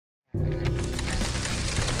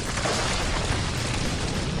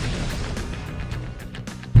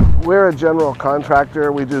We're a general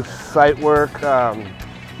contractor. We do site work,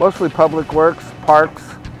 mostly public works, parks,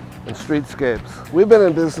 and streetscapes. We've been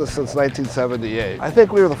in business since 1978. I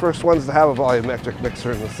think we were the first ones to have a volumetric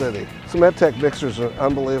mixer in the city. Cemen Tech mixers are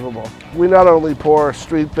unbelievable. We not only pour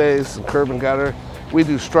street base and curb and gutter, we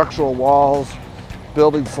do structural walls,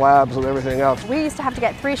 building slabs, and everything else. We used to have to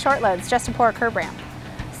get 3 short loads just to pour a curb ramp.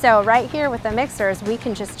 So right here with the mixers, we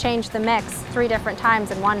can just change the mix 3 different times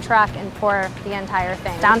in one truck and pour the entire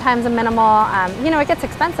thing. Downtime's a minimal. You know, it gets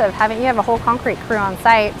expensive. You have a whole concrete crew on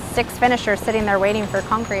site, 6 finishers sitting there waiting for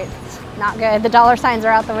concrete. It's not good. The dollar signs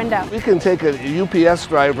are out the window. We can take a UPS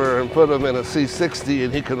driver and put him in a C60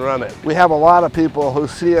 and he can run it. We have a lot of people who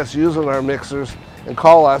see us using our mixers and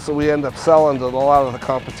call us, and we end up selling to a lot of the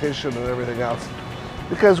competition and everything else.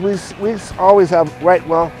 Because we always have, right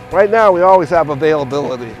now we always have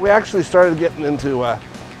availability. We actually started getting into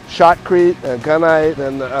shotcrete, gunite,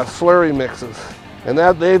 and slurry mixes. And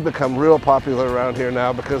they've become real popular around here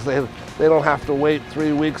now because they don't have to wait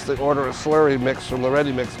 3 weeks to order a slurry mix from the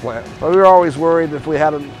ready mix plant. But we were always worried if we had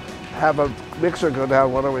to have a mixer go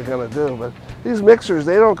down, what are we going to do? But these mixers,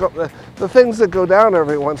 they don't go, the things that go down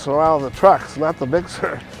every once in a while are the trucks, not the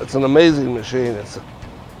mixer. It's an amazing machine.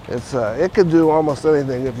 It can do almost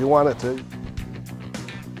anything if you want it to.